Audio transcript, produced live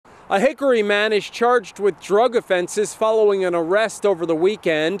A Hickory man is charged with drug offenses following an arrest over the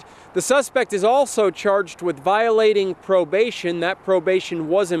weekend. The suspect is also charged with violating probation. That probation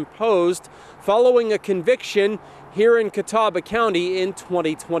was imposed following a conviction here in Catawba County in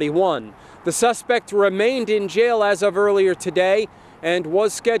 2021. The suspect remained in jail as of earlier today and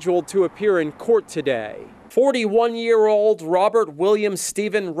was scheduled to appear in court today. 41-year-old Robert William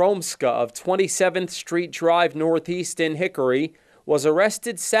Stephen Romska of 27th Street Drive Northeast in Hickory was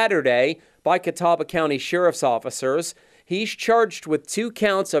arrested Saturday by Catawba County Sheriff's officers. He's charged with 2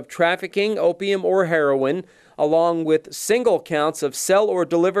 counts of trafficking opium or heroin, along with single counts of sell or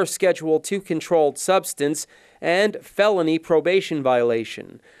deliver Schedule II controlled substance and felony probation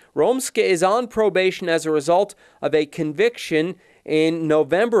violation. Romska is on probation as a result of a conviction in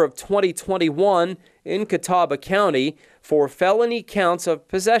November of 2021 in Catawba County for felony counts of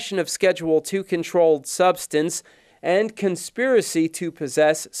possession of Schedule II controlled substance and conspiracy to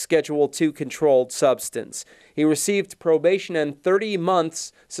possess Schedule II controlled substance. He received probation and 30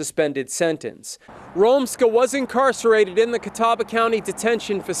 months suspended sentence. Romska was incarcerated in the Catawba County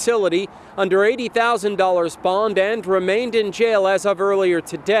Detention Facility under $80,000 bond and remained in jail as of earlier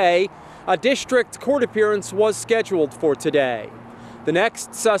today. A district court appearance was scheduled for today. The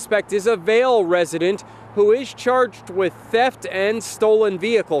next suspect is a Vail resident who is charged with theft and stolen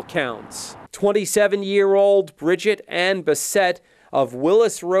vehicle counts. 27-year-old Bridget Ann Bassett of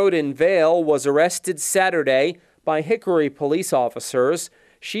Willis Road in Vail was arrested Saturday by Hickory police officers.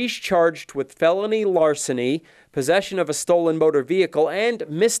 She's charged with felony larceny, possession of a stolen motor vehicle, and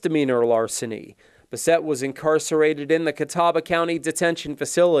misdemeanor larceny. Bassett was incarcerated in the Catawba County Detention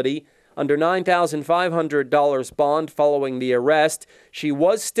Facility under $9,500 bond following the arrest. She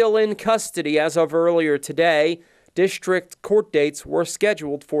was still in custody as of earlier today. District court dates were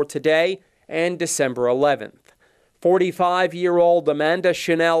scheduled for today and December 11th. 45-year-old Amanda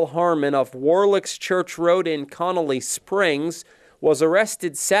Chanel Harmon of Warlick's Church Road in Connolly Springs was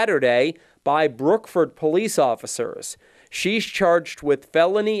arrested Saturday by Brookford police officers. She's charged with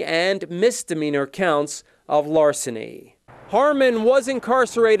felony and misdemeanor counts of larceny. Harmon was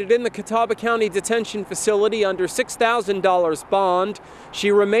incarcerated in the Catawba County Detention Facility under $6,000 bond.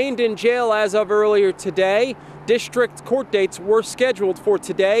 She remained in jail as of earlier today. District court dates were scheduled for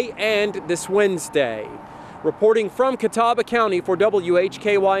today and this Wednesday. Reporting from Catawba County for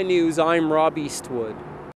WHKY News, I'm Rob Eastwood.